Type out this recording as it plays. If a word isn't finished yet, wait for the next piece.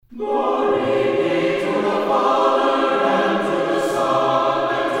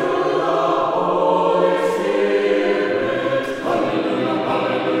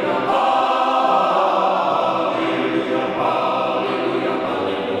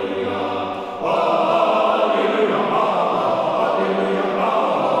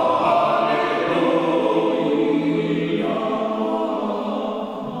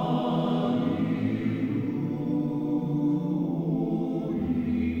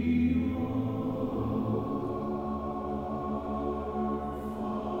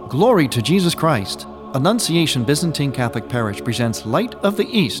Glory to Jesus Christ. Annunciation Byzantine Catholic Parish presents Light of the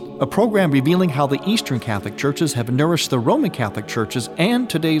East, a program revealing how the Eastern Catholic churches have nourished the Roman Catholic churches and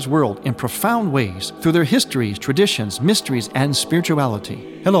today's world in profound ways through their histories, traditions, mysteries, and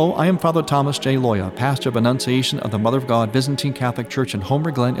spirituality. Hello, I am Father Thomas J. Loya, pastor of Annunciation of the Mother of God Byzantine Catholic Church in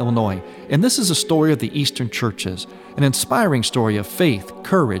Homer Glen, Illinois, and this is a story of the Eastern churches, an inspiring story of faith,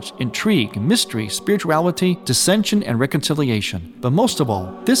 courage, intrigue, mystery, spirituality, dissension, and reconciliation. But most of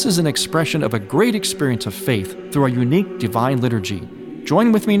all, this is an expression of a great experience of faith through a unique divine liturgy.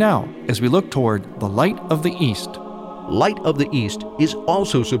 Join with me now as we look toward the Light of the East. Light of the East is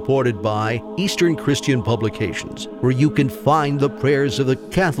also supported by Eastern Christian Publications, where you can find the prayers of the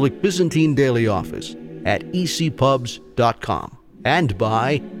Catholic Byzantine Daily Office at ecpubs.com, and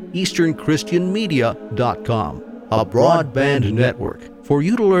by easternchristianmedia.com, a broadband network for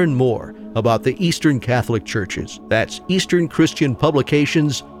you to learn more about the Eastern Catholic churches. That's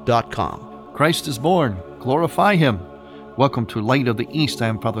easternchristianpublications.com. Christ is born. Glorify Him. Welcome to Light of the East. I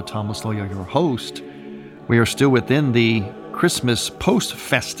am Father Thomas Loya, your host. We are still within the Christmas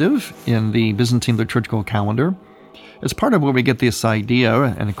post-festive in the Byzantine liturgical calendar. It's part of where we get this idea,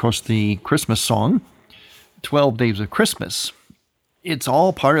 and of course the Christmas song, 12 Days of Christmas. It's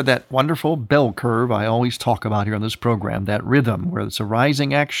all part of that wonderful bell curve I always talk about here on this program, that rhythm where it's a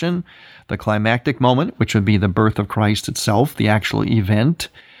rising action, the climactic moment, which would be the birth of Christ itself, the actual event,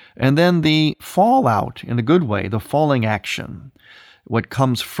 and then the fallout in a good way, the falling action, what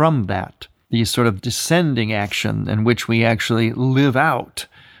comes from that. The sort of descending action in which we actually live out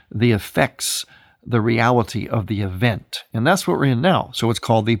the effects, the reality of the event. And that's what we're in now. So it's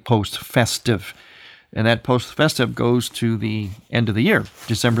called the post-festive. And that post-festive goes to the end of the year,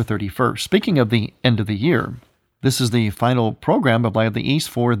 December 31st. Speaking of the end of the year, this is the final program of Light of the East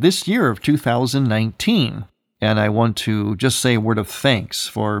for this year of 2019. And I want to just say a word of thanks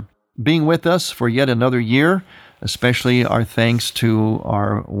for being with us for yet another year. Especially our thanks to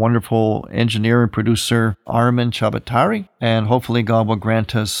our wonderful engineer and producer, Armin Chabatari. And hopefully God will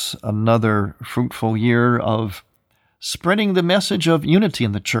grant us another fruitful year of spreading the message of unity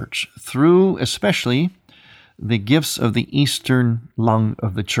in the church through especially the gifts of the Eastern lung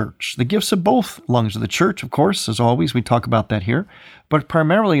of the church. The gifts of both lungs of the church, of course, as always, we talk about that here, but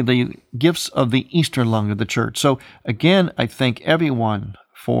primarily the gifts of the Eastern lung of the church. So again, I thank everyone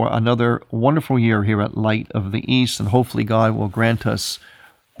for another wonderful year here at Light of the East, and hopefully God will grant us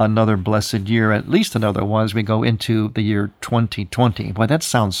another blessed year, at least another one, as we go into the year 2020. Boy, that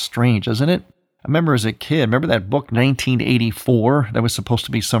sounds strange, doesn't it? I remember as a kid, remember that book 1984? That was supposed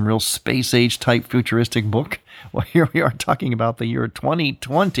to be some real space age type futuristic book. Well, here we are talking about the year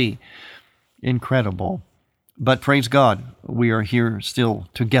 2020. Incredible. But praise God, we are here still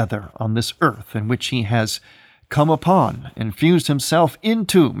together on this earth in which He has come upon, infused Himself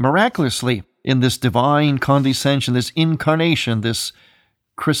into miraculously in this divine condescension, this incarnation, this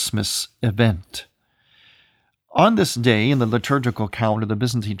Christmas event. On this day in the liturgical calendar of the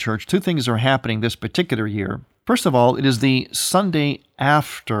Byzantine Church, two things are happening this particular year. First of all, it is the Sunday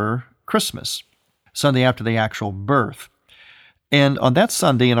after Christmas, Sunday after the actual birth. And on that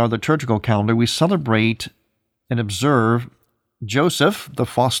Sunday in our liturgical calendar, we celebrate and observe Joseph, the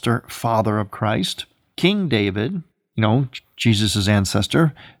foster father of Christ, King David, Jesus'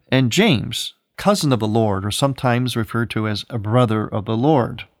 ancestor, and James, cousin of the Lord, or sometimes referred to as a brother of the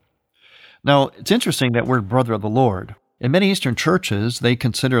Lord. Now, it's interesting that word brother of the Lord. In many Eastern churches, they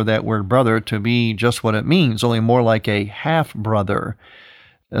consider that word brother to be just what it means, only more like a half-brother.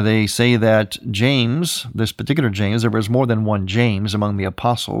 They say that James, this particular James, there was more than one James among the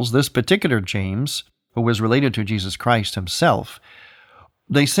apostles. This particular James, who was related to Jesus Christ Himself,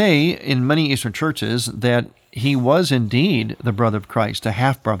 they say in many Eastern churches that he was indeed the brother of Christ, a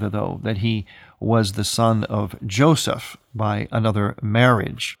half-brother though, that he was the son of Joseph by another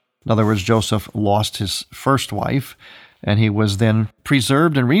marriage. In other words, Joseph lost his first wife, and he was then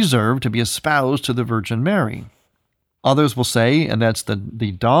preserved and reserved to be espoused to the Virgin Mary. Others will say, and that's the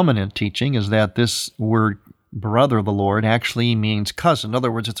dominant teaching, is that this word brother of the Lord actually means cousin. In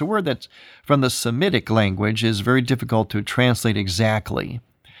other words, it's a word that from the Semitic language is very difficult to translate exactly.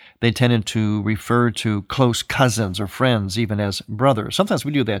 they tended to refer to close cousins or friends even as brothers. Sometimes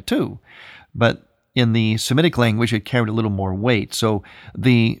we do that too, but in the Semitic language, it carried a little more weight. So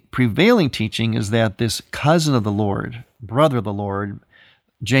the prevailing teaching is that this cousin of the Lord, brother of the Lord,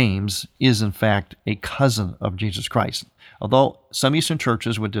 James, is in fact a cousin of Jesus Christ, although some Eastern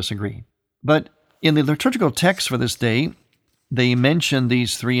churches would disagree. But in the liturgical text for this day, they mention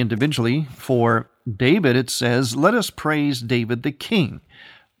these three individually. For David, it says, "Let us praise David the king."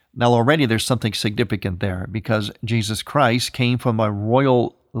 Now already there's something significant there, because Jesus Christ came from a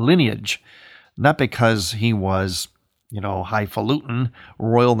royal lineage, not because he was, highfalutin,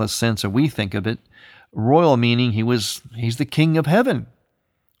 royal in the sense that we think of it. Royal meaning he's the king of heaven,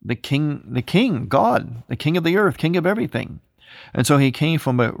 the king, God, the king of the earth, king of everything. And so he came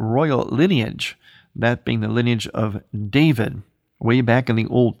from a royal lineage, that being the lineage of David, way back in the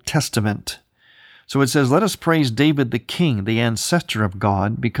Old Testament. So it says, "Let us praise David the king, the ancestor of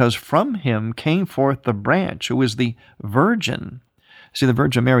God, because from him came forth the branch, who is the virgin." See, the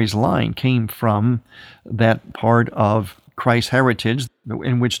Virgin Mary's line came from that part of Christ's heritage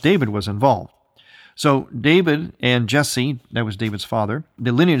in which David was involved. So David and Jesse, that was David's father,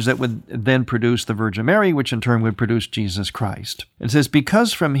 the lineage that would then produce the Virgin Mary, which in turn would produce Jesus Christ. It says,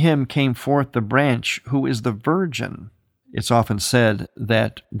 "Because from him came forth the branch, who is the virgin." It's often said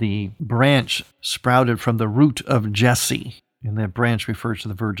that the branch sprouted from the root of Jesse, and that branch refers to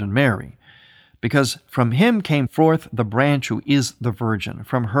the Virgin Mary. "Because from him came forth the branch who is the virgin.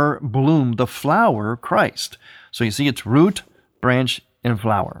 From her bloomed the flower, Christ." So you see, it's root, branch, and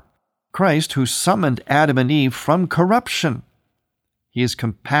flower. Christ, who summoned Adam and Eve from corruption. He is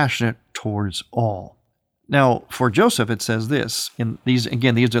compassionate towards all. Now, for Joseph, it says this. These are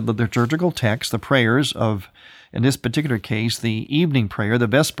the liturgical texts, the prayers of, in this particular case, the evening prayer, the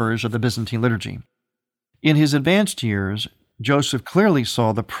Vespers of the Byzantine liturgy. "In his advanced years, Joseph clearly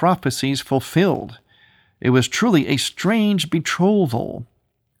saw the prophecies fulfilled. It was truly a strange betrothal."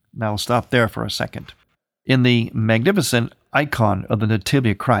 Now, I'll stop there for a second. In the magnificent icon of the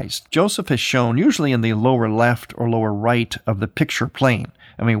Nativity of Christ, Joseph is shown usually in the lower left or lower right of the picture plane.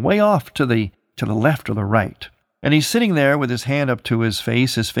 Way off to the left or the right. And he's sitting there with his hand up to his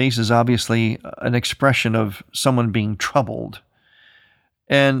face. His face is obviously an expression of someone being troubled.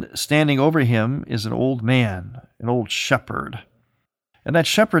 And standing over him is an old man, an old shepherd. And that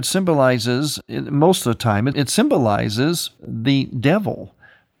shepherd symbolizes, most of the time, it symbolizes the devil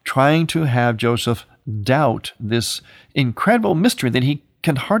trying to have Joseph doubt this incredible mystery that he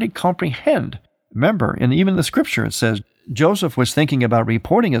can hardly comprehend. Remember, and even in the scripture it says, Joseph was thinking about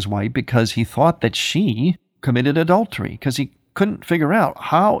reporting his wife because he thought that she committed adultery, because he couldn't figure out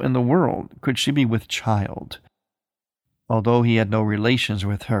how in the world could she be with child, although he had no relations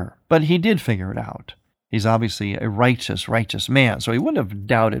with her. But he did figure it out. He's obviously a righteous man, so he wouldn't have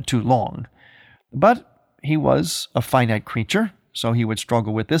doubted too long. But he was a finite creature, so he would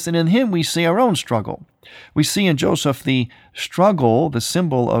struggle with this, and in him we see our own struggle. We see in Joseph the struggle, the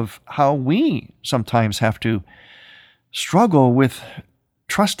symbol of how we sometimes have to struggle with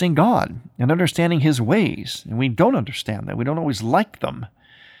trusting God and understanding his ways, and we don't understand them. We don't always like them.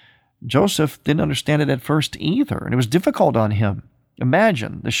 Joseph didn't understand it at first either, and it was difficult on him.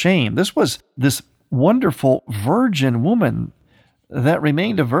 Imagine the shame. This was this wonderful virgin woman that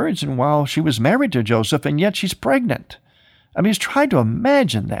remained a virgin while she was married to Joseph, and yet she's pregnant. He's trying to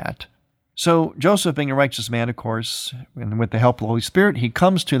imagine that. So Joseph, being a righteous man, of course, and with the help of the Holy Spirit, he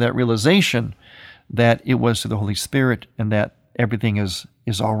comes to that realization that it was through the Holy Spirit and that everything is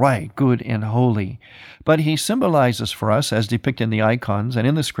all right, good and holy. But he symbolizes for us, as depicted in the icons and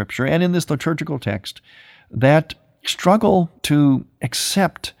in the scripture and in this liturgical text, that struggle to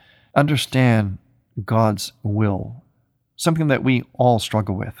accept, understand God's will, something that we all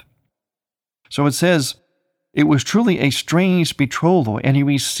struggle with. So it says, "It was truly a strange betrothal, and he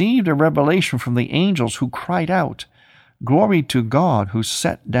received a revelation from the angels who cried out, 'Glory to God who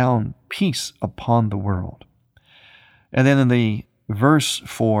set down peace upon the world.'" And then in the verse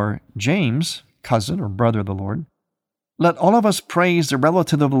for James, cousin or brother of the Lord, "Let all of us praise the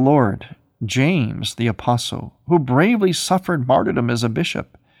relative of the Lord, James the apostle, who bravely suffered martyrdom as a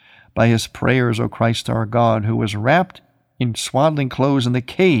bishop. By his prayers, O Christ our God, who was wrapped in swaddling clothes in the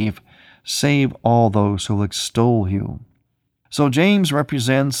cave, save all those who extol you." So James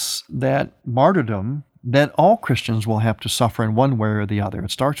represents that martyrdom that all Christians will have to suffer in one way or the other.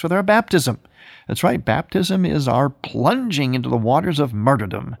 It starts with our baptism. That's right, baptism is our plunging into the waters of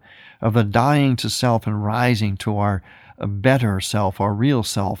martyrdom, of the dying to self and rising to our better self, our real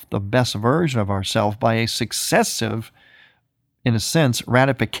self, the best version of ourself by a successive, in a sense,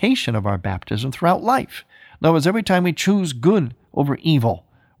 ratification of our baptism throughout life. In other words, every time we choose good over evil,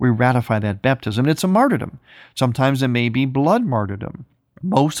 we ratify that baptism. It's a martyrdom. Sometimes it may be blood martyrdom.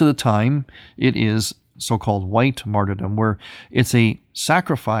 Most of the time, it is so-called white martyrdom, where it's a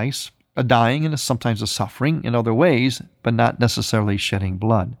sacrifice, a dying, and sometimes a suffering in other ways, but not necessarily shedding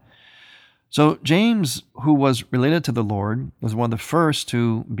blood. So James, who was related to the Lord, was one of the first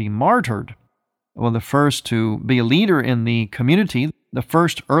to be martyred, one of the first to be a leader in the community, the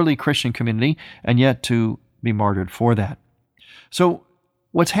first early Christian community, and yet to be martyred for that. So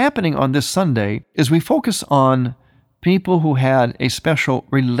what's happening on this Sunday is we focus on people who had a special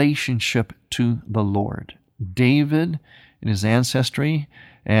relationship to the Lord. David in his ancestry,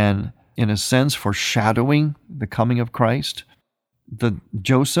 and in a sense foreshadowing the coming of Christ. The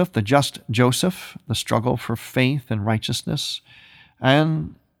just Joseph, the struggle for faith and righteousness.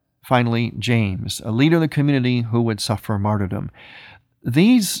 And finally, James, a leader of the community who would suffer martyrdom.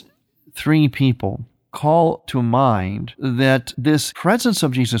 These three people call to mind that this presence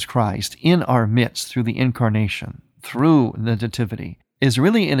of Jesus Christ in our midst through the incarnation, through the nativity, is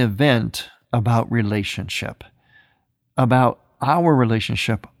really an event about relationship, about our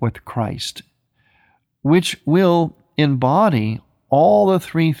relationship with Christ, which will embody all the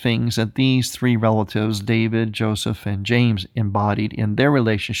three things that these three relatives, David, Joseph, and James, embodied in their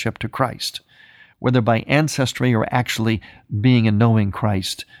relationship to Christ, whether by ancestry or actually being and knowing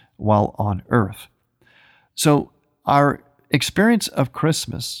Christ while on earth. So our experience of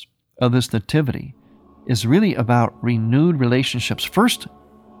Christmas, of this nativity, is really about renewed relationships, first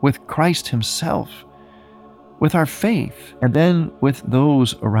with Christ himself, with our faith, and then with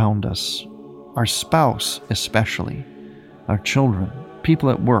those around us, our spouse especially, our children, people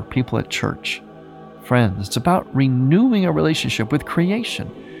at work, people at church, friends. It's about renewing a relationship with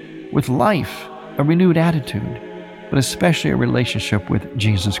creation, with life, a renewed attitude, but especially a relationship with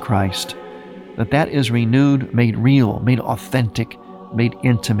Jesus Christ. That is renewed, made real, made authentic, made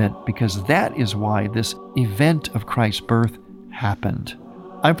intimate, because that is why this event of Christ's birth happened.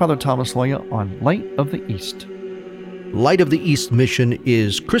 I'm Father Thomas Loya on Light of the East. Light of the East mission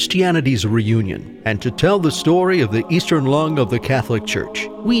is Christianity's reunion, and to tell the story of the Eastern lung of the Catholic Church,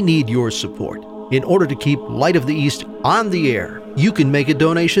 we need your support. In order to keep Light of the East on the air, you can make a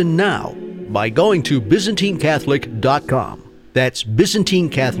donation now by going to ByzantineCatholic.com. That's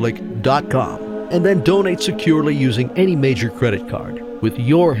ByzantineCatholic.com. And then donate securely using any major credit card. With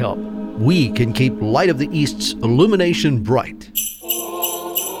your help, we can keep Light of the East's illumination bright.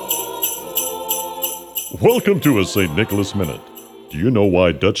 Welcome to a St. Nicholas Minute. Do you know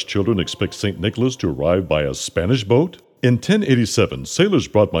why Dutch children expect St. Nicholas to arrive by a Spanish boat? In 1087, sailors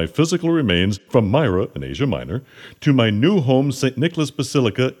brought my physical remains from Myra in Asia Minor to my new home, St. Nicholas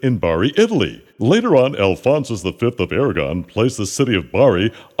Basilica in Bari, Italy. Later on, Alphonsus V of Aragon placed the city of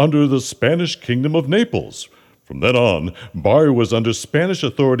Bari under the Spanish Kingdom of Naples. From then on, Bari was under Spanish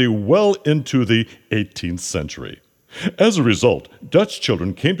authority well into the 18th century. As a result, Dutch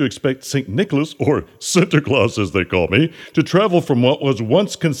children came to expect St. Nicholas, or Sinterklaas as they call me, to travel from what was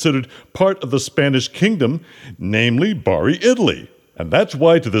once considered part of the Spanish kingdom, namely Bari, Italy. And that's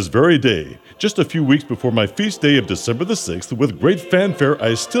why to this very day, just a few weeks before my feast day of December the 6th, with great fanfare,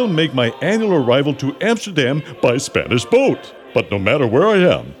 I still make my annual arrival to Amsterdam by Spanish boat. But no matter where I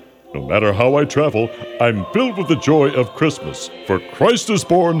am, no matter how I travel, I'm filled with the joy of Christmas. For Christ is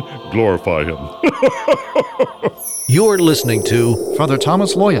born, glorify him. You're listening to Father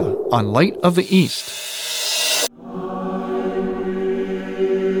Thomas Loya on Light of the East.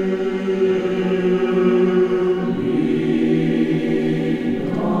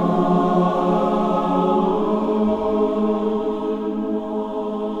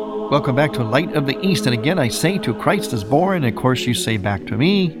 Welcome back to Light of the East. And again, I say to Christ is born. And of course, you say back to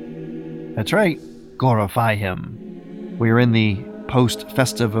me, that's right, glorify him. We are in the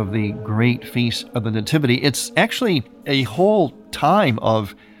post-festive of the great feast of the Nativity. It's actually a whole time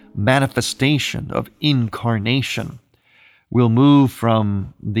of manifestation, of incarnation. We'll move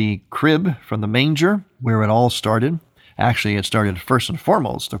from the crib, from the manger, where it all started. Actually, it started first and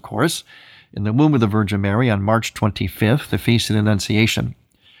foremost, of course, in the womb of the Virgin Mary on March 25th, the Feast of the Annunciation.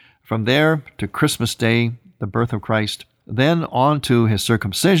 From there to Christmas Day, the birth of Christ, then on to his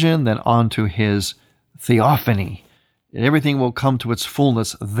circumcision, then on to his theophany. And everything will come to its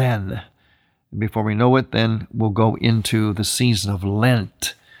fullness then. And before we know it, then we'll go into the season of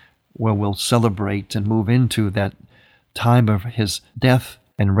Lent, where we'll celebrate and move into that time of his death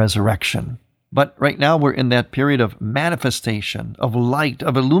and resurrection. But right now we're in that period of manifestation, of light,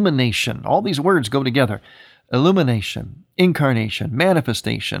 of illumination. All these words go together. Illumination, incarnation,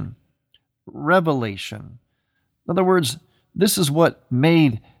 manifestation, revelation. In other words, this is what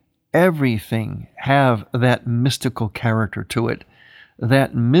made everything have that mystical character to it.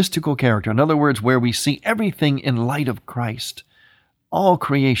 that mystical character. In other words, where we see everything in light of Christ. All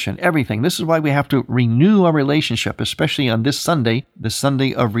creation, everything. This is why we have to renew our relationship, especially on this Sunday, the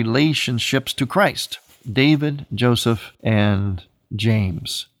Sunday of relationships to Christ. David, Joseph, and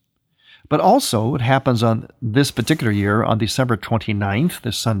James. But also, it happens on this particular year, on December 29th,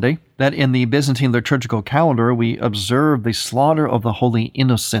 this Sunday, that in the Byzantine liturgical calendar, we observe the slaughter of the holy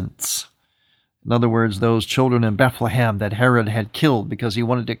innocents. In other words, those children in Bethlehem that Herod had killed because he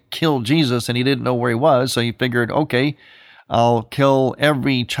wanted to kill Jesus and he didn't know where he was, so he figured, okay, I'll kill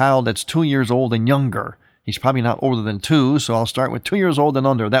every child that's 2 years old and younger. He's probably not older than 2, so I'll start with 2 years old and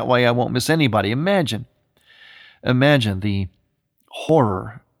under. That way I won't miss anybody. Imagine the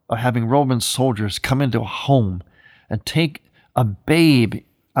horror of having Roman soldiers come into a home and take a babe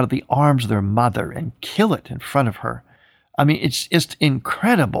out of the arms of their mother and kill it in front of her. I mean, it's just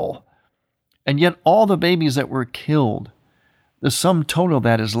incredible. And yet all the babies that were killed, the sum total of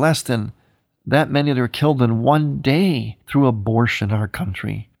that is less than that many that are killed in one day through abortion in our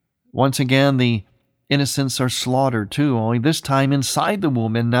country. Once again, the innocents are slaughtered too, only this time inside the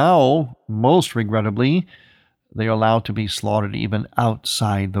womb. And now, most regrettably, they are allowed to be slaughtered even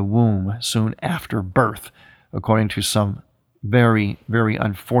outside the womb soon after birth, according to some very, very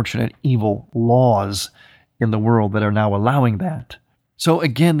unfortunate evil laws in the world that are now allowing that. So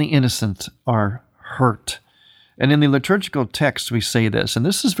again, the innocent are hurt. And in the liturgical text, we say this, and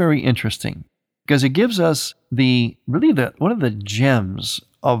this is very interesting, because it gives us one of the gems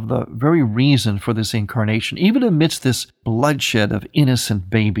of the very reason for this incarnation, even amidst this bloodshed of innocent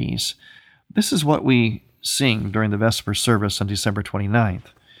babies. This is what we sing during the Vesper service on December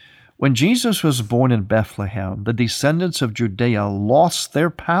 29th. When Jesus was born in Bethlehem, the descendants of Judea lost their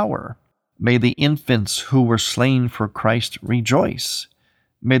power. May the infants who were slain for Christ rejoice.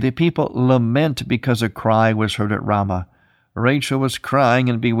 May the people lament because a cry was heard at Ramah. Rachel was crying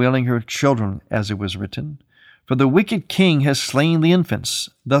and bewailing her children, as it was written. For the wicked king has slain the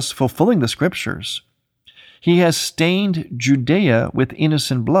infants, thus fulfilling the scriptures. He has stained Judea with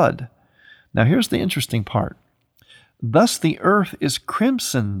innocent blood. Now here's the interesting part. Thus the earth is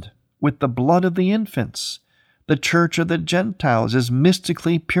crimsoned with the blood of the infants. The church of the Gentiles is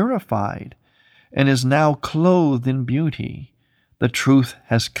mystically purified and is now clothed in beauty. The truth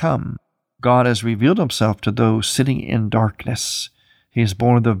has come. God has revealed himself to those sitting in darkness. He is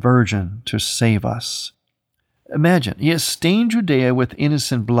born of the Virgin to save us. Imagine, he has stained Judea with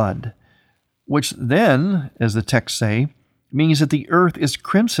innocent blood, which then, as the texts say, means that the earth is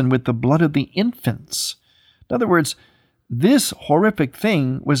crimson with the blood of the infants. In other words, this horrific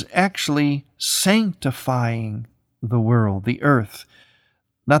thing was actually sanctifying the world, the earth.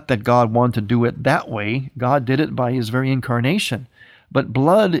 Not that God wanted to do it that way. God did it by his very incarnation. But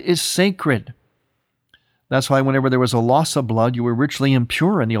blood is sacred. That's why whenever there was a loss of blood, you were ritually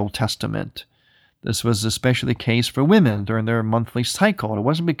impure in the Old Testament. This was especially the case for women during their monthly cycle. It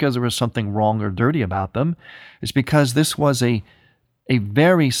wasn't because there was something wrong or dirty about them. It's because this was a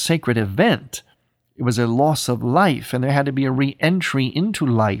very sacred event. It was a loss of life, and there had to be a re-entry into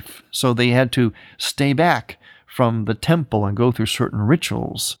life. So they had to stay back from the temple and go through certain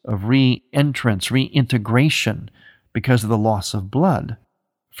rituals of re-entrance, reintegration, because of the loss of blood.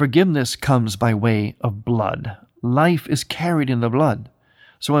 Forgiveness comes by way of blood. Life is carried in the blood.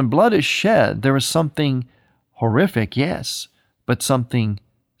 So when blood is shed, there is something horrific, yes, but something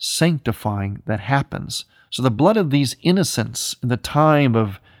sanctifying that happens. So the blood of these innocents in the time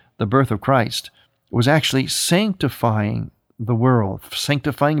of the birth of Christ was actually sanctifying the world,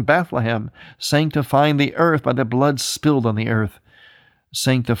 sanctifying Bethlehem, sanctifying the earth by the blood spilled on the earth,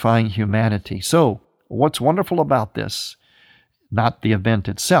 sanctifying humanity. So what's wonderful about this? Not the event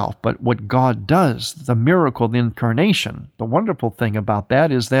itself, but what God does, the miracle of the incarnation. The wonderful thing about that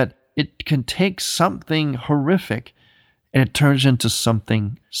is that it can take something horrific and it turns into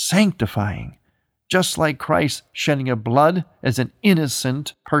something sanctifying. Just like Christ shedding of blood as an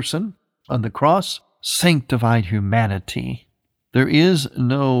innocent person on the cross, sanctified humanity. There is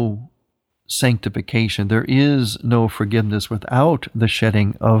no sanctification. There is no forgiveness without the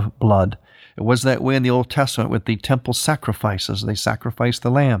shedding of blood. It was that way in the Old Testament with the temple sacrifices. They sacrificed the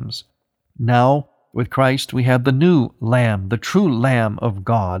lambs. Now, with Christ, we have the new Lamb, the true Lamb of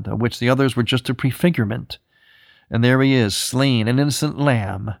God, of which the others were just a prefigurement. And there he is, slain, an innocent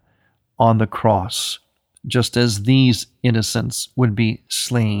lamb on the cross, just as these innocents would be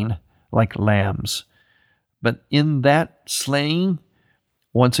slain like lambs. But in that slaying,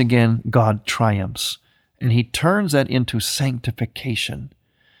 once again, God triumphs, and he turns that into sanctification.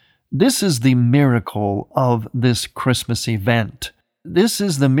 This is the miracle of this Christmas event. this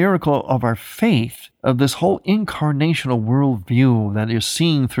is the miracle of our faith, of this whole incarnational worldview that is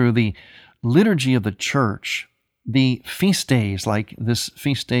seen through the liturgy of the church, the feast days like this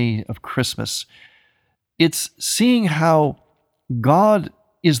feast day of Christmas. It's seeing how God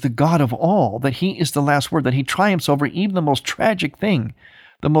is the God of all, that He is the last word, that He triumphs over even the most tragic thing.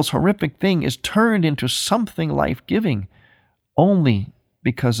 The most horrific thing is turned into something life-giving only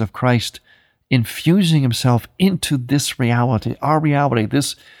because of Christ infusing Himself into this reality, our reality,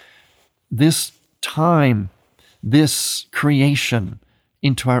 this time, this creation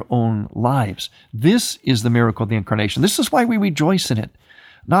into our own lives. This is the miracle of the Incarnation. This is why we rejoice in it,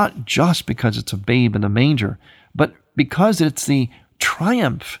 not just because it's a babe in a manger, but because it's the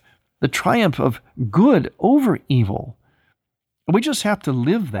triumph of good over evil. We just have to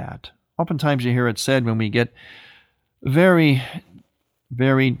live that. Oftentimes you hear it said when we get very,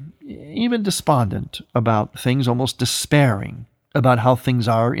 very even despondent about things, almost despairing about how things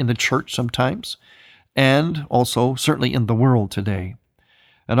are in the church sometimes, and also certainly in the world today.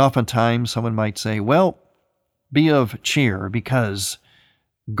 And oftentimes someone might say, well, be of cheer because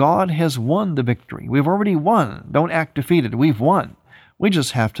God has won the victory. We've already won. Don't act defeated. We've won. We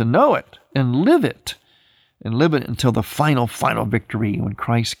just have to know it and live it. And live it until the final victory when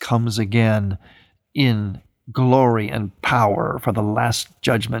Christ comes again in glory and power for the last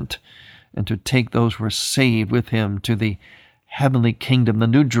judgment, and to take those who are saved with Him to the heavenly kingdom, the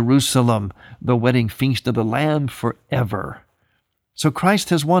New Jerusalem, the wedding feast of the Lamb forever. So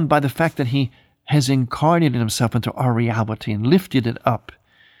Christ has won by the fact that He has incarnated Himself into our reality and lifted it up.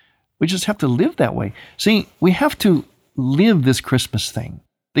 We just have to live that way. See, we have to live this Christmas thing.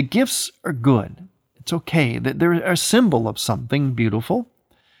 The gifts are good. It's okay. They're a symbol of something beautiful.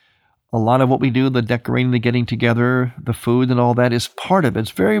 A lot of what we do, the decorating, the getting together, the food and all that is part of it. It's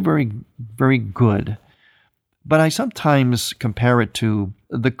very, very, very good. But I sometimes compare it to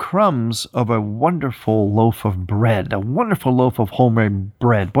the crumbs of a wonderful loaf of bread, a wonderful loaf of homemade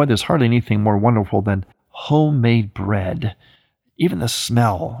bread. Boy, there's hardly anything more wonderful than homemade bread. Even the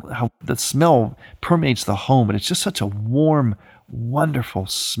smell, how the smell permeates the home, and it's just such a warm, wonderful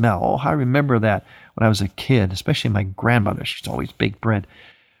smell. Oh, I remember that when I was a kid, especially my grandmother. She'd always bake bread.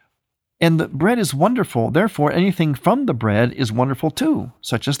 And the bread is wonderful. Therefore, anything from the bread is wonderful too,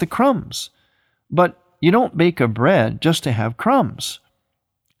 such as the crumbs. But you don't bake a bread just to have crumbs,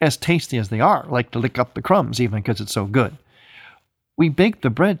 as tasty as they are, like to lick up the crumbs even because it's so good. We bake the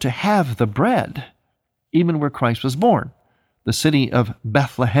bread to have the bread, even where Christ was born. The city of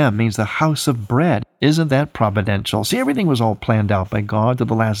Bethlehem means the house of bread. Isn't that providential? See, everything was all planned out by God to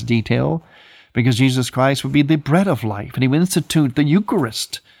the last detail, because Jesus Christ would be the bread of life, and He would institute the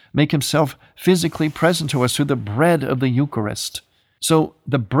Eucharist, make Himself physically present to us through the bread of the Eucharist. So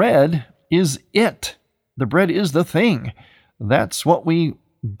the bread is it. The bread is the thing. That's what we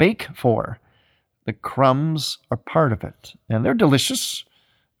bake for. The crumbs are part of it, and they're delicious.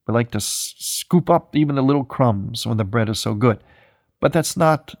 We like to scoop up even the little crumbs when the bread is so good. But that's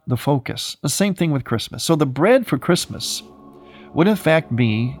not the focus. The same thing with Christmas. So the bread for Christmas would in fact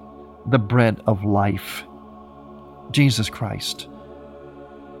be the bread of life, Jesus Christ.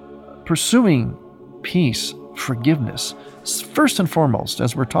 Pursuing peace, forgiveness, first and foremost,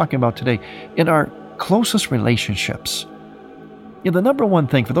 as we're talking about today, in our closest relationships. The number one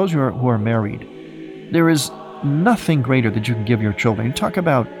thing, for those who are married, there is nothing greater that you can give your children. You talk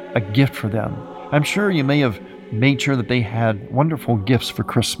about a gift for them. I'm sure you may have made sure that they had wonderful gifts for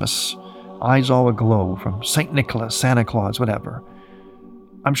Christmas, eyes all aglow from St. Nicholas, Santa Claus, whatever.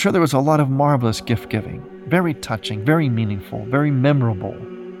 I'm sure there was a lot of marvelous gift giving, very touching, very meaningful, very memorable.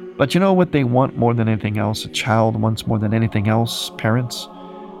 But you know what they want more than anything else? A child wants more than anything else, parents?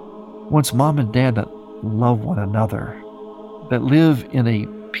 Wants mom and dad that love one another, that live in a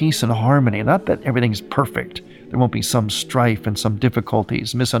peace and harmony. Not that everything's perfect. There won't be some strife and some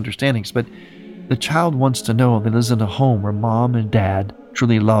difficulties, misunderstandings, but the child wants to know that lives in a home where mom and dad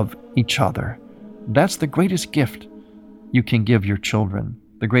truly love each other. That's the greatest gift you can give your children.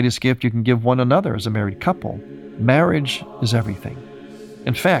 The greatest gift you can give one another as a married couple. Marriage is everything.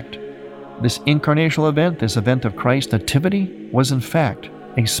 In fact, this incarnational event, this event of Christ's nativity, was in fact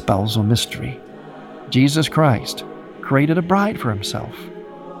a spousal mystery. Jesus Christ created a bride for Himself,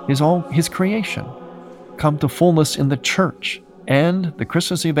 His creation, come to fullness in the church. And the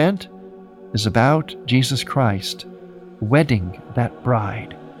Christmas event is about Jesus Christ wedding that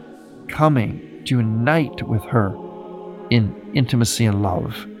bride, coming to unite with her in intimacy and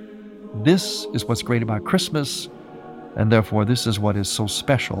love. This is what's great about Christmas, and therefore this is what is so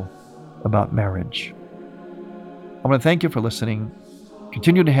special about marriage. I want to thank you for listening.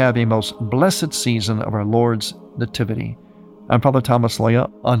 Continue to have a most blessed season of our Lord's Nativity. I'm Father Thomas Loya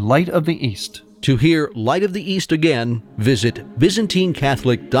on Light of the East. To hear Light of the East again, visit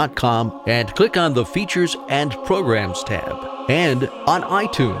ByzantineCatholic.com and click on the Features and Programs tab, and on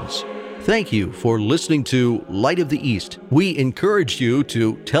iTunes. Thank you for listening to Light of the East. We encourage you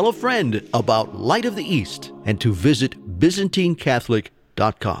to tell a friend about Light of the East and to visit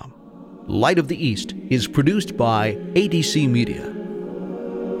ByzantineCatholic.com. Light of the East is produced by ADC Media.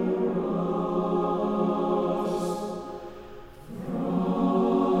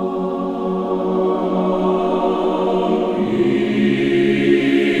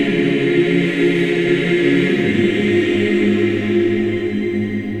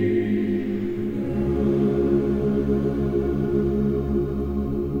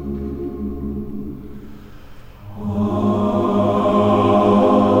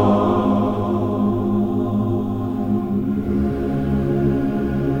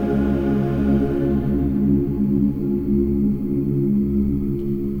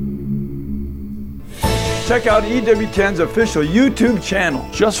 Check out EWTN's official YouTube channel.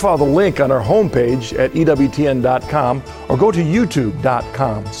 Just follow the link on our homepage at EWTN.com or go to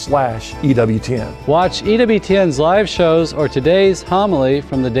YouTube.com/EWTN. Watch EWTN's live shows or today's homily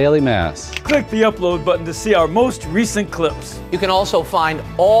from the Daily Mass. Click the upload button to see our most recent clips. You can also find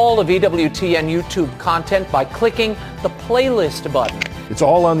all of EWTN YouTube content by clicking the playlist button. It's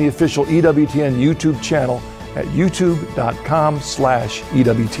all on the official EWTN YouTube channel at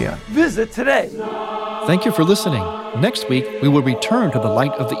YouTube.com/EWTN. Visit today. Thank you for listening. Next week, we will return to the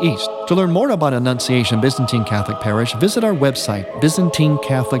Light of the East. To learn more about Annunciation Byzantine Catholic Parish, visit our website,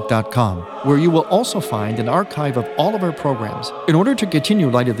 ByzantineCatholic.com, where you will also find an archive of all of our programs. In order to continue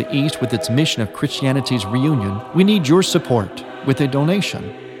Light of the East with its mission of Christianity's reunion, we need your support with a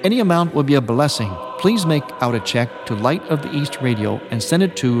donation. Any amount will be a blessing. Please make out a check to Light of the East Radio and send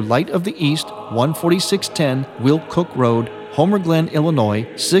it to Light of the East, 14610 Will Cook Road, Homer Glen, Illinois,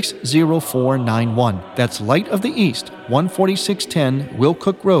 60491. That's Light of the East, 14610 Will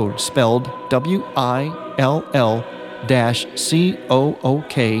Cook Road, spelled WILL-COOK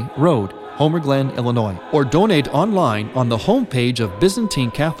Road, Homer Glen, Illinois. Or donate online on the homepage of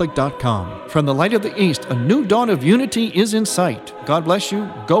ByzantineCatholic.com. From the Light of the East, a new dawn of unity is in sight. God bless you,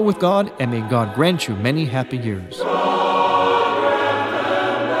 go with God, and may God grant you many happy years.